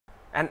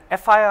An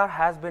FIR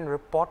has been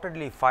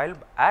reportedly filed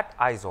at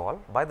Aizawl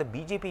by the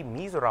BJP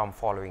Mizoram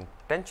following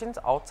tensions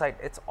outside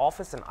its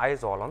office in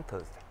Aizawl on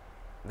Thursday.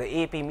 The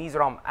AAP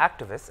Mizoram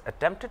activists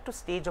attempted to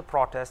stage a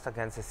protest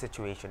against the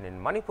situation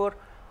in Manipur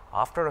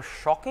after a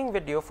shocking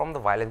video from the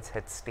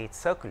violence-hit state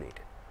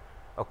circulated.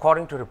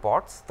 According to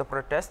reports, the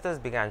protesters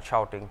began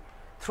shouting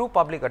through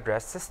public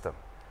address system.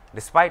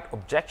 Despite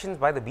objections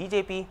by the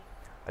BJP,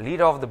 a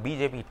leader of the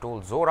BJP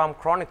told Zoram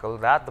Chronicle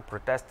that the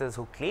protesters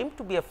who claimed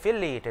to be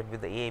affiliated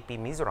with the AAP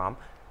Mizoram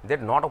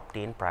did not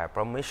obtain prior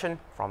permission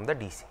from the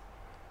DC.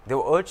 They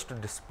were urged to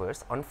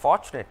disperse.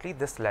 Unfortunately,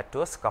 this led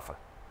to a scuffle.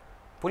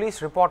 Police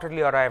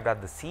reportedly arrived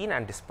at the scene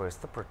and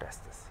dispersed the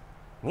protesters.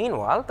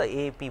 Meanwhile, the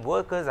AAP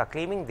workers are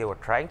claiming they were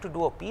trying to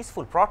do a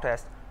peaceful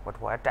protest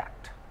but were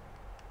attacked.